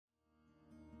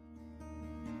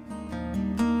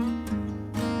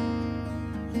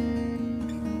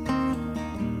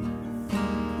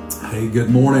Hey, good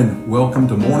morning. Welcome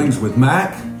to Mornings with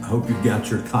Mac. I hope you've got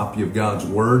your copy of God's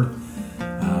Word.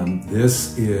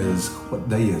 What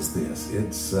day is this?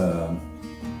 It's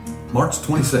March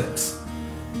 26th.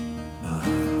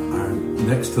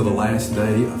 Next to the last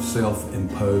day of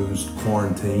self-imposed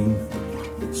quarantine.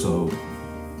 So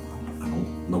I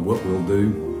don't know what we'll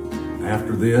do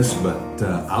after this, but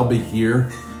I'll be here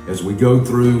as we go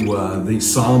through these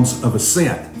Psalms of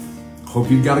Ascent. Hope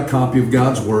you've got a copy of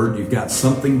God's Word. You've got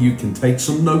something you can take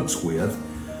some notes with.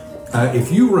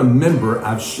 If you remember,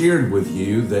 I've shared with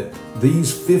you that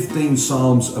these 15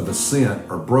 Psalms of Ascent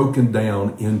are broken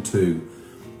down into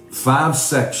 5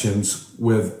 sections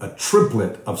with a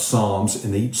triplet of Psalms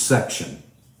in each section.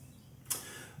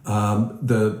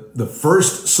 The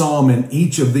first Psalm in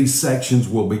each of these sections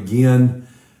will begin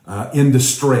in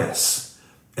distress.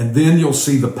 And then you'll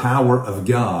see the power of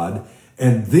God.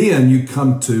 And then you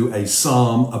come to a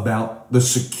psalm about the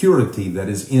security that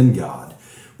is in God.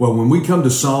 Well, when we come to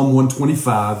Psalm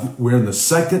 125, we're in the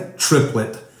second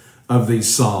triplet of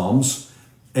these psalms.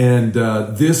 And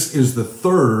this is the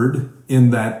third in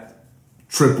that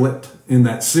triplet, in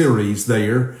that series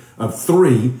there of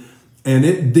 3. And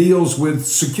it deals with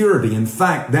security. In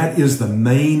fact, that is the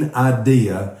main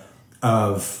idea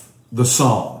of the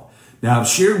psalm. Now, I've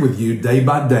shared with you day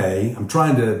by day, I'm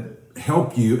trying to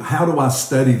help you. How do I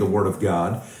study the Word of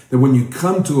God? That when you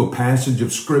come to a passage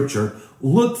of Scripture,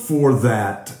 look for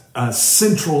that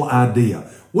central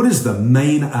idea. What is the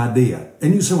main idea?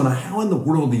 And you say, well, how in the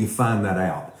world do you find that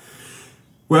out?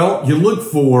 Well, you look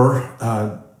for,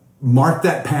 mark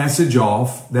that passage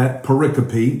off, that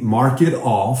pericope, mark it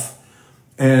off,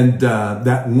 and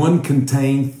that one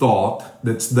contained thought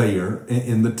that's there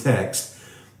in the text.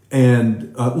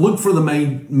 And look for the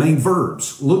main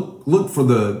verbs. Look for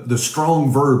the strong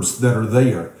verbs that are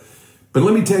there. But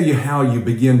let me tell you how you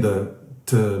begin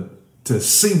to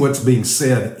see what's being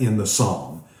said in the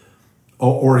psalm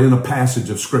or in a passage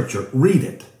of Scripture. Read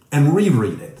it and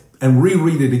reread it and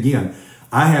reread it again.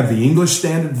 I have the English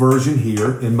Standard Version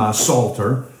here in my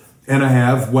Psalter, and I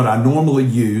have what I normally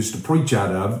use to preach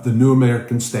out of, the New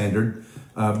American Standard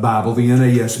Bible, the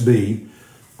NASB.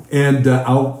 And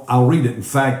I'll read it. In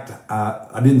fact,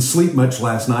 I didn't sleep much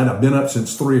last night. I've been up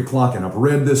since 3 o'clock, and I've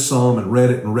read this psalm and read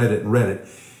it and read it and read it.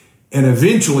 And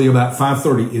eventually, about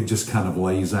 5:30, it just kind of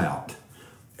lays out.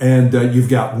 And you've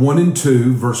got 1 and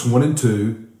 2, verse 1 and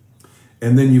 2,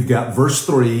 and then you've got verse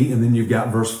 3, and then you've got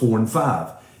verse 4 and 5.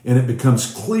 And it becomes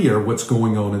clear what's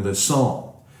going on in this psalm.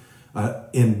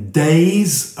 In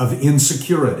days of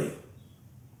insecurity,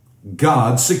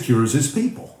 God secures his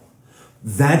people.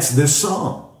 That's this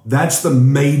psalm. That's the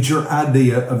major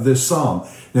idea of this psalm.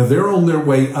 Now, they're on their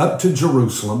way up to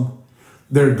Jerusalem.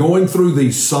 They're going through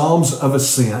these Psalms of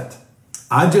Ascent.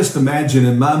 I just imagine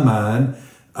in my mind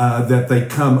that they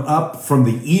come up from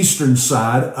the eastern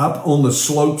side, up on the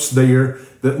slopes there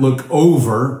that look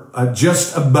over,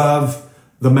 just above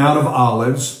the Mount of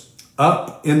Olives,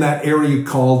 up in that area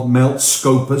called Mount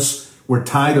Scopus, where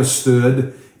Titus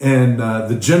stood, and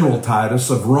the General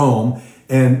Titus of Rome,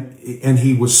 and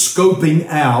he was scoping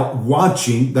out,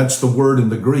 watching. That's the word in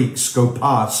the Greek.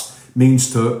 Skopos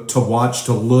means to watch,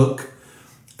 to look.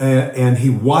 And he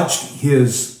watched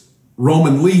his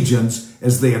Roman legions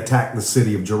as they attacked the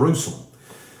city of Jerusalem.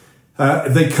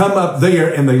 They come up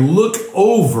there and they look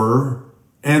over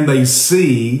and they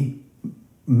see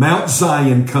Mount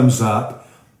Zion comes up,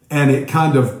 and it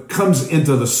kind of comes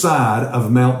into the side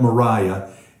of Mount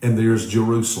Moriah, and there's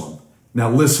Jerusalem.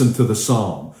 Now listen to the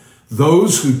psalm.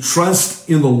 Those who trust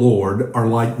in the Lord are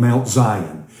like Mount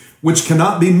Zion, which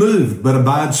cannot be moved, but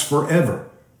abides forever.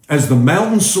 As the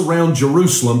mountains surround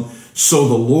Jerusalem, so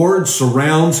the Lord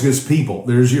surrounds his people.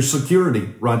 There's your security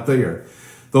right there.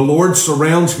 The Lord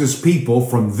surrounds his people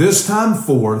from this time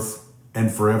forth and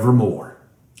forevermore.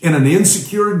 In an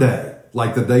insecure day,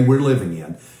 like the day we're living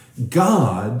in,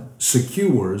 God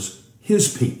secures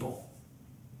his people.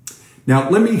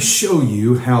 Now, let me show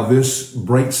you how this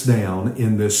breaks down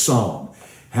in this psalm,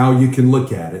 how you can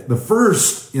look at it. The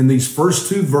first, in these first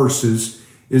 2 verses,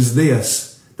 is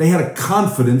this. They had a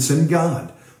confidence in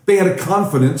God. They had a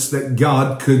confidence that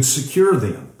God could secure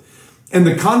them. And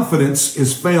the confidence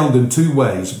is found in 2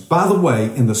 ways. By the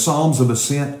way, in the Psalms of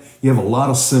Ascent, you have a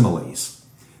lot of similes.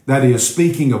 That is,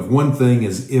 speaking of one thing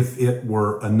as if it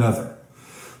were another.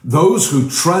 Those who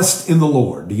trust in the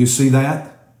Lord, do you see that?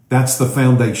 That's the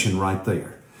foundation right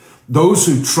there. Those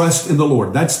who trust in the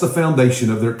Lord, that's the foundation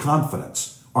of their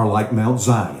confidence, are like Mount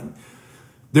Zion.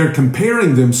 They're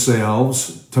comparing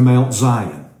themselves to Mount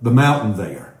Zion, the mountain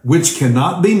there, which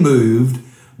cannot be moved,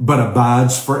 but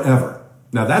abides forever.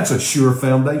 Now that's a sure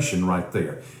foundation right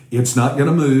there. It's not going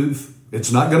to move.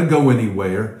 It's not going to go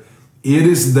anywhere. It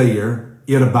is there.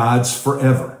 It abides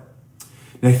forever.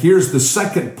 Now, here's the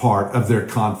second part of their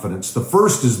confidence. The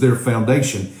first is their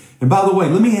foundation. And by the way,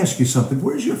 let me ask you something.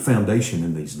 Where's your foundation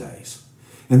in these days?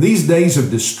 In these days of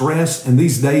distress, and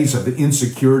these days of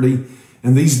insecurity,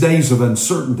 and these days of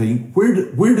uncertainty,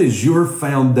 where does your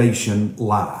foundation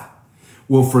lie?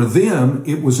 Well, for them,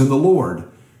 it was in the Lord.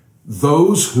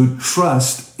 Those who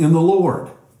trust in the Lord.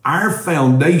 Our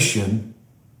foundation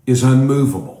is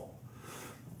unmovable.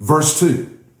 Verse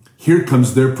 2, here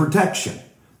comes their protection.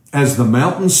 As the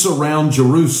mountains surround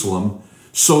Jerusalem,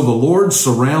 so the Lord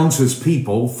surrounds his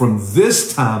people from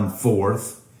this time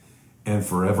forth and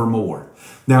forevermore.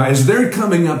 Now, as they're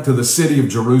coming up to the city of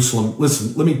Jerusalem,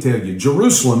 listen, let me tell you,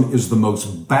 Jerusalem is the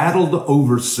most battled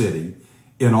over city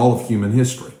in all of human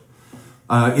history.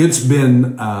 It's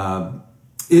been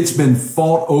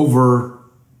fought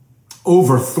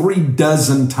over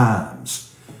 36 times.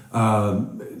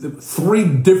 3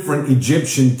 different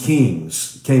Egyptian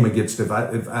kings came against it.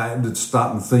 If I had to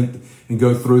stop and think and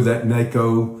go through that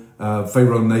Necho,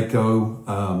 Pharaoh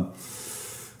Necho,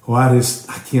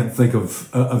 I can't think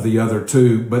of the other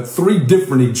 2, but 3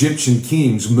 different Egyptian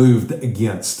kings moved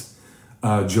against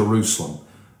Jerusalem.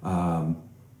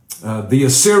 The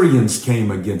Assyrians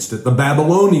came against it. The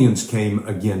Babylonians came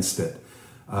against it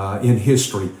in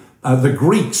history. The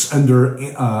Greeks under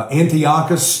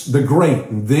Antiochus the Great,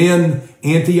 and then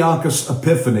Antiochus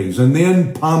Epiphanes, and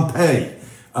then Pompey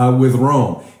with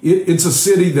Rome. It's a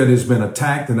city that has been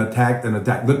attacked and attacked and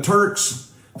attacked. The Turks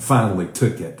finally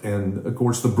took it. And of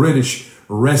course, the British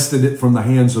wrested it from the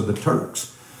hands of the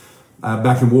Turks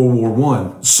back in World War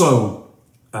I. So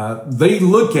they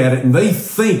look at it and they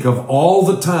think of all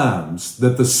the times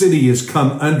that the city has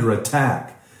come under attack.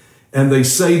 And they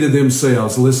say to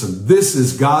themselves, listen, this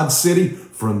is God's city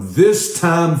from this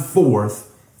time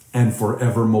forth and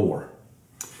forevermore.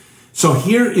 So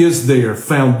here is their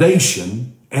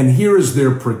foundation and here is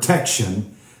their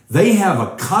protection. They have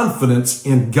a confidence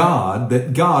in God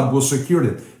that God will secure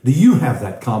it. Do you have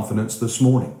that confidence this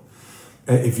morning?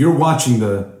 If you're watching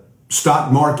the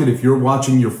stock market, if you're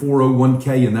watching your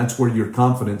 401k and that's where your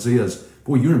confidence is,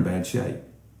 boy, you're in bad shape.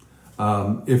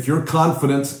 If your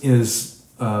confidence is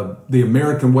the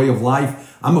American way of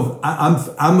life, I'm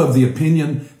of the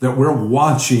opinion that we're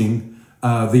watching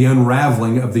the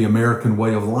unraveling of the American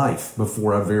way of life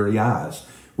before our very eyes.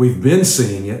 We've been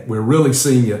seeing it. We're really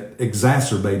seeing it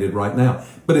exacerbated right now.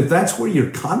 But if that's where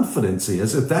your confidence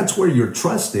is, if that's where your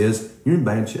trust is, you're in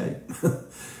bad shape.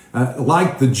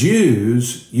 Like the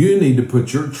Jews, you need to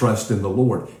put your trust in the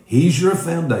Lord. He's your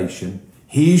foundation.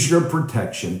 He's your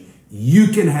protection. You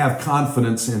can have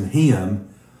confidence in Him.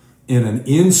 In an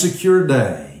insecure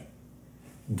day,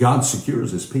 God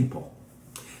secures His people.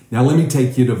 Now let me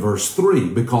take you to verse 3,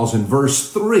 because in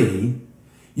verse 3,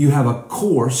 you have a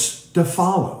course to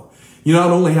follow. You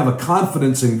not only have a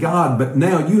confidence in God, but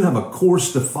now you have a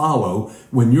course to follow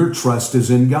when your trust is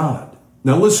in God.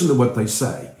 Now listen to what they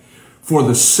say. For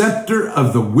the scepter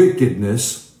of the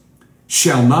wickedness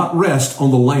shall not rest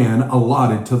on the land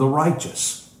allotted to the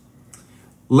righteous,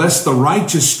 lest the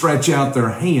righteous stretch out their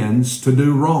hands to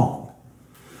do wrong.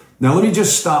 Now, let me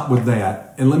just stop with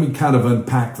that and let me kind of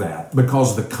unpack that,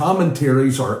 because the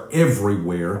commentaries are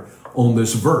everywhere on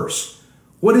this verse.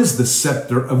 What is the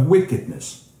scepter of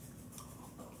wickedness?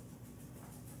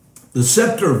 The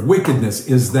scepter of wickedness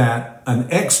is that an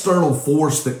external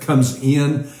force that comes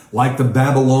in, like the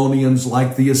Babylonians,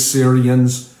 like the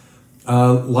Assyrians,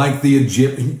 like the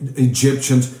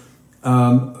Egyptians.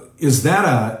 Is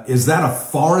that a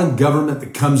foreign government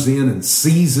that comes in and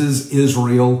seizes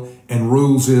Israel and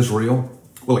rules Israel?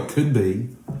 Well, it could be.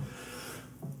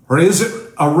 Or is it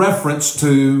a reference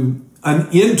to an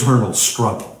internal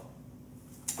struggle?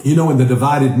 You know, in the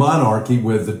divided monarchy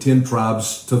with the 10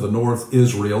 tribes to the north,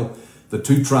 Israel, the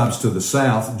 2 tribes to the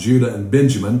south, Judah and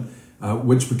Benjamin,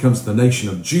 which becomes the nation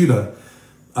of Judah,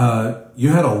 you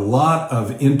had a lot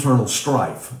of internal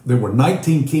strife. There were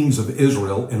 19 kings of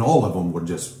Israel, and all of them were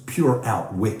just pure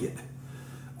out wicked.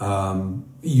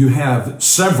 You have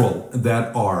several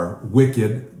that are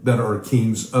wicked, that are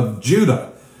kings of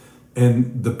Judah.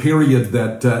 And the period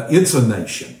that it's a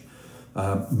nation,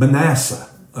 Manasseh,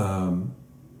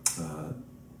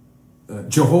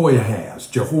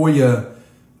 Jehoiahaz,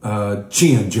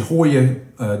 Jehoiachin,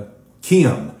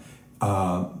 Jehoiakim,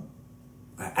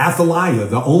 Athaliah,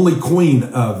 the only queen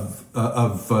of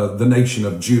the nation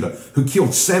of Judah, who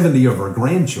killed 70 of her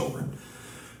grandchildren.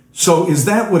 So is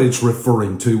that what it's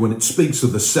referring to when it speaks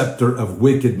of the scepter of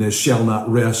wickedness shall not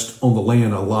rest on the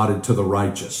land allotted to the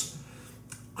righteous?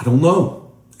 I don't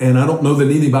know. And I don't know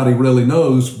that anybody really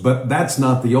knows, but that's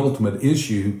not the ultimate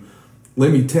issue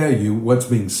let me tell you what's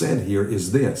being said here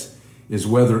is this, is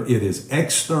whether it is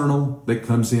external that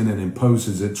comes in and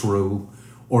imposes its rule,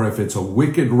 or if it's a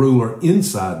wicked ruler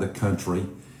inside the country,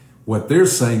 what they're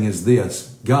saying is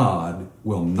this: God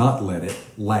will not let it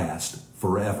last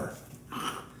forever.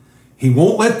 He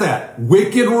won't let that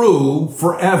wicked rule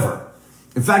forever.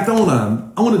 In fact, I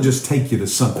want to just take you to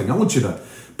something. I want you to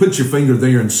put your finger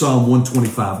there in Psalm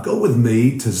 125. Go with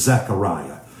me to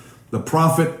Zechariah, the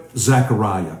prophet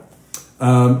Zechariah.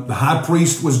 The high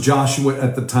priest was Joshua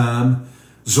at the time.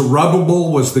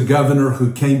 Zerubbabel was the governor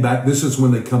who came back. This is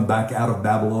when they come back out of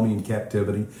Babylonian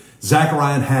captivity.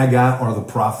 Zechariah and Haggai are the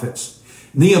prophets.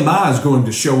 Nehemiah is going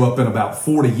to show up in about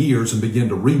 40 years and begin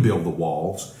to rebuild the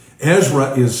walls.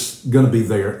 Ezra is going to be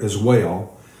there as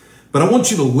well. But I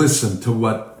want you to listen to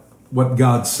what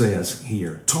God says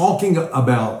here, talking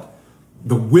about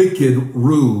the wicked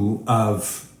rule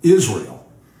of Israel.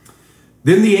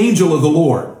 Then the angel of the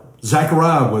Lord,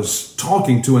 Zechariah was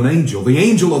talking to an angel. The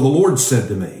angel of the Lord said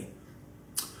to me,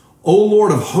 O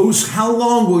Lord of hosts, how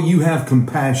long will you have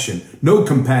no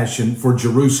compassion for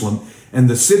Jerusalem and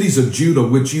the cities of Judah,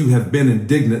 which you have been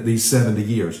indignant these 70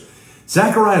 years?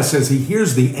 Zechariah says he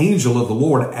hears the angel of the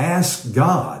Lord ask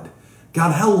God,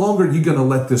 how long are you going to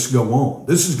let this go on?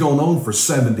 This has gone on for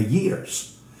 70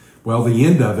 years. Well, the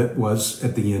end of it was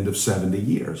at the end of 70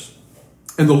 years.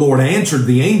 And the Lord answered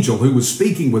the angel who was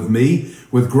speaking with me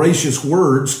with gracious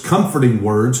words, comforting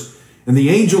words. And the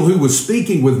angel who was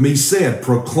speaking with me said,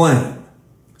 proclaim,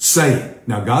 saying.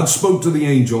 Now God spoke to the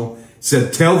angel,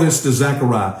 said, tell this to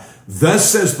Zechariah.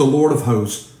 Thus says the Lord of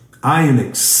hosts, I am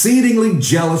exceedingly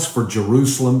jealous for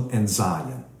Jerusalem and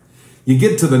Zion. You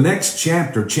get to the next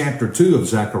chapter, chapter 2 of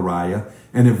Zechariah,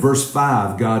 and in verse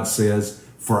 5, God says,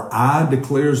 for I,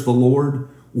 declares the Lord,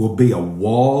 will be a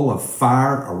wall of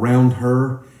fire around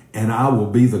her, and I will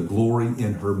be the glory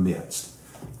in her midst.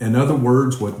 In other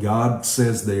words, what God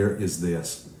says there is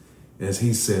this, as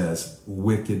he says,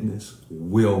 wickedness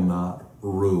will not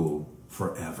rule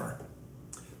forever.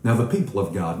 Now, the people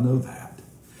of God know that.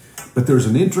 But there's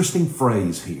an interesting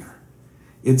phrase here.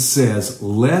 It says,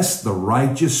 lest the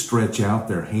righteous stretch out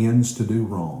their hands to do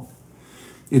wrong.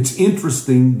 It's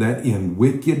interesting that in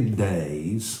wicked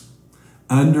days,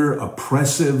 under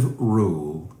oppressive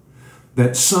rule,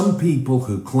 that some people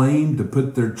who claim to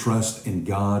put their trust in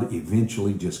God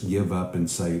eventually just give up and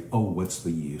say, oh, what's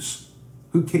the use?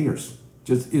 Who cares?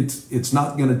 It's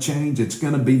not going to change. It's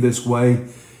going to be this way.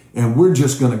 And we're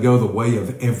just going to go the way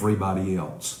of everybody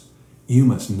else. You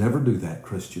must never do that,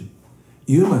 Christian.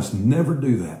 You must never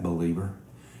do that, believer.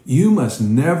 You must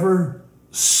never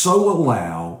so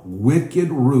allow wicked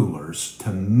rulers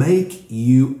to make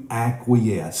you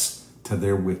acquiesce to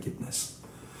their wickedness.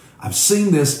 I've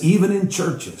seen this even in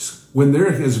churches when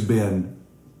there has been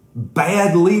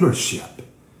bad leadership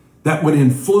that would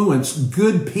influence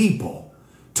good people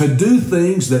to do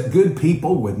things that good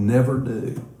people would never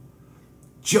do.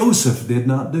 Joseph did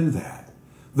not do that.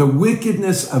 The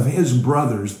wickedness of his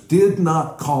brothers did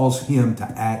not cause him to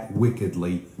act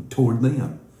wickedly toward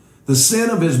them. The sin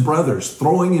of his brothers,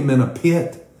 throwing him in a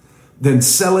pit, then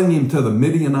selling him to the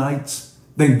Midianites,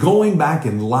 then going back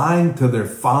and lying to their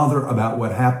father about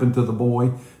what happened to the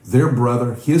boy, their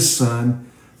brother, his son,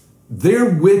 their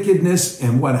wickedness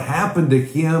and what happened to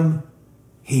him,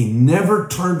 he never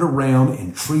turned around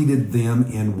and treated them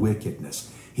in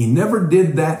wickedness. He never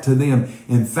did that to them.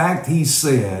 In fact, he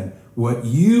said, what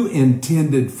you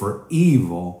intended for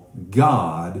evil,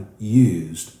 God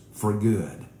used for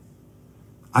good.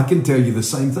 I can tell you the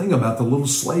same thing about the little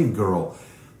slave girl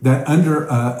that under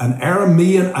an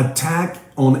Aramean attack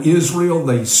on Israel,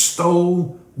 they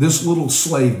stole this little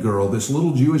slave girl, this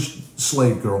little Jewish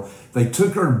slave girl. They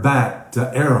took her back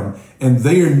to Aram, and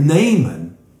there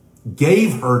Naaman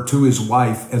gave her to his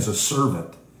wife as a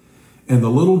servant. And the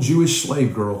little Jewish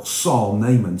slave girl saw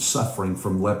Naaman suffering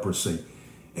from leprosy.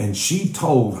 And she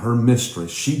told her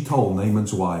mistress, she told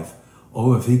Naaman's wife,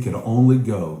 oh, if he could only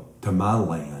go to my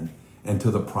land and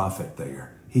to the prophet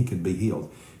there, he could be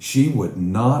healed. She would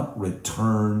not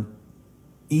return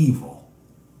evil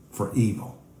for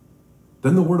evil.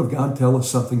 Doesn't the Word of God tell us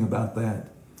something about that?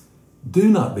 Do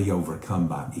not be overcome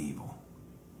by evil,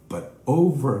 but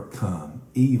overcome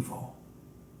evil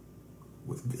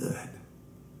with good.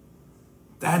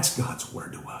 That's God's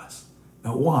word to us.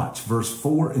 Now watch verse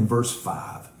 4 and verse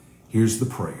 5. Here's the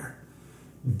prayer.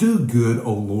 Do good,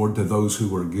 O Lord, to those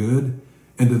who are good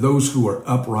and to those who are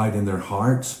upright in their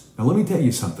hearts. Now let me tell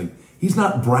you something. He's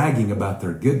not bragging about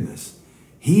their goodness.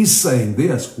 He's saying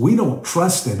this, we don't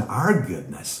trust in our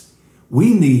goodness.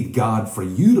 We need God for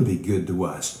you to be good to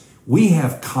us. We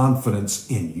have confidence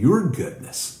in your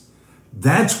goodness.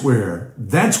 That's where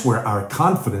our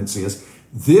confidence is.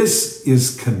 This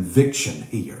is conviction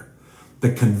here.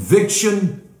 The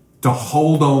conviction to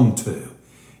hold on to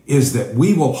is that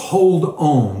we will hold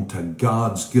on to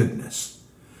God's goodness.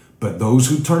 But those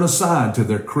who turn aside to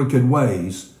their crooked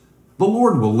ways, the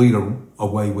Lord will lead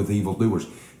away with evildoers.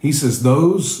 He says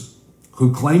those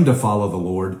who claim to follow the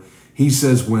Lord, he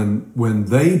says when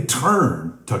they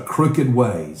turn to crooked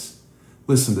ways,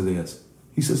 listen to this.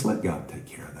 He says, let God take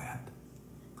care of that.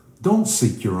 Don't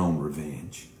seek your own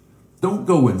revenge. Don't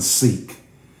go and seek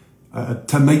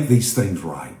to make these things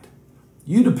right.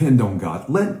 You depend on God.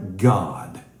 Let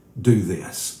God do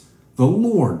this. The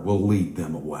Lord will lead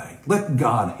them away. Let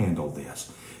God handle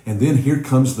this. And then here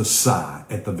comes the sigh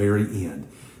at the very end.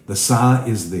 The sigh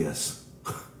is this.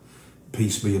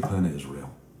 Peace be upon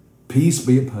Israel. Peace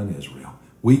be upon Israel.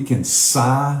 We can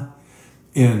sigh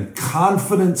in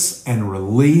confidence and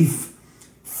relief,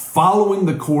 following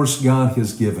the course God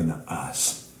has given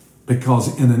us.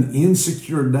 Because in an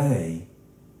insecure day,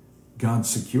 God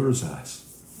secures us.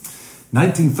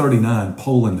 1939,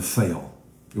 Poland fell.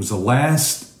 It was the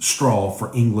last straw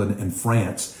for England and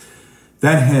France.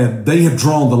 They had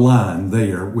drawn the line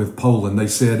there with Poland. They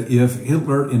said, if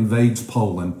Hitler invades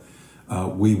Poland,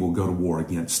 we will go to war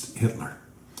against Hitler.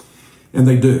 And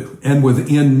they do. And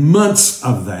within months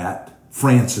of that,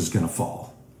 France is going to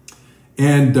fall.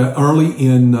 And early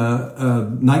in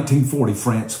 1940,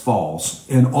 France falls,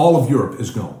 and all of Europe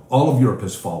is gone. All of Europe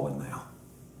has fallen now.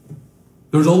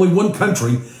 There's only one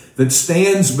country that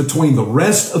stands between the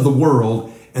rest of the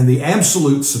world and the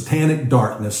absolute satanic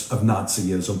darkness of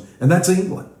Nazism, and that's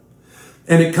England.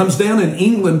 And it comes down in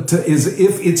England as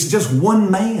if it's just one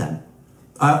man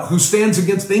who stands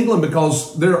against England,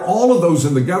 because there are all of those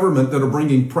in the government that are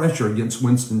bringing pressure against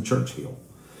Winston Churchill.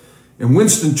 And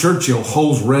Winston Churchill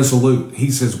holds resolute.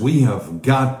 He says, we have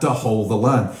got to hold the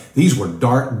line. These were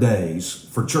dark days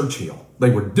for Churchill. They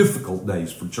were difficult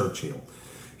days for Churchill.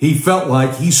 He felt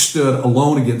like he stood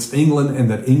alone against England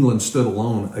and that England stood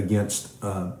alone against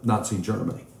Nazi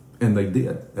Germany. And they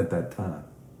did at that time.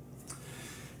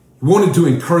 He wanted to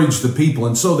encourage the people,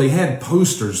 and so they had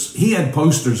posters. He had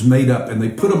posters made up, and they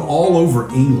put them all over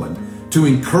England to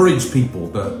encourage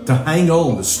people to hang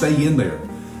on, to stay in there.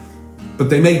 But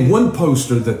they made one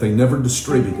poster that they never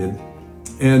distributed,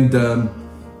 and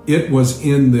it was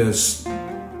in this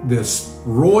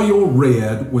royal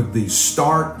red with these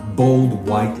stark, bold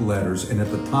white letters, and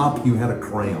at the top you had a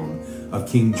crown of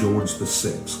King George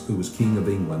VI, who was King of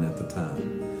England at the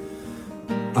time.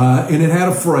 And it had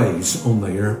a phrase on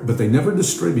there, but they never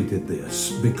distributed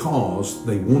this because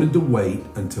they wanted to wait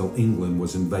until England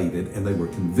was invaded, and they were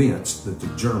convinced that the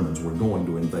Germans were going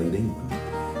to invade England.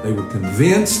 They were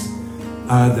convinced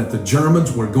that the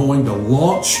Germans were going to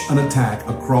launch an attack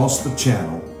across the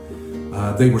Channel.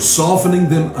 They were softening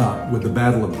them up with the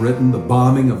Battle of Britain, the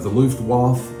bombing of the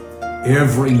Luftwaffe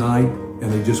every night,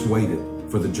 and they just waited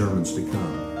for the Germans to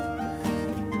come.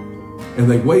 And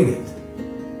they waited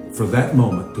for that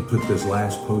moment to put this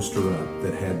last poster up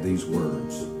that had these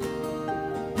words: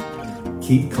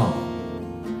 keep calm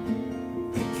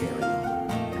and carry on.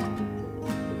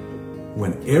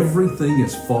 When everything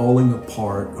is falling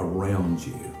apart around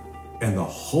you and the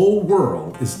whole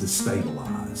world is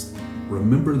destabilized,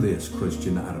 remember this,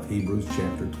 Christian, out of Hebrews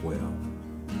chapter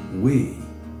 12. We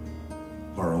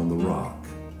are on the rock,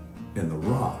 and the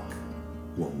rock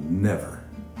will never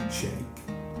shake.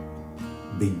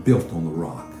 Be built on the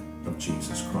rock of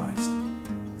Jesus Christ.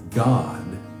 God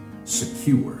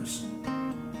secures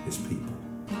his people.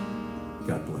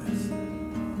 God bless.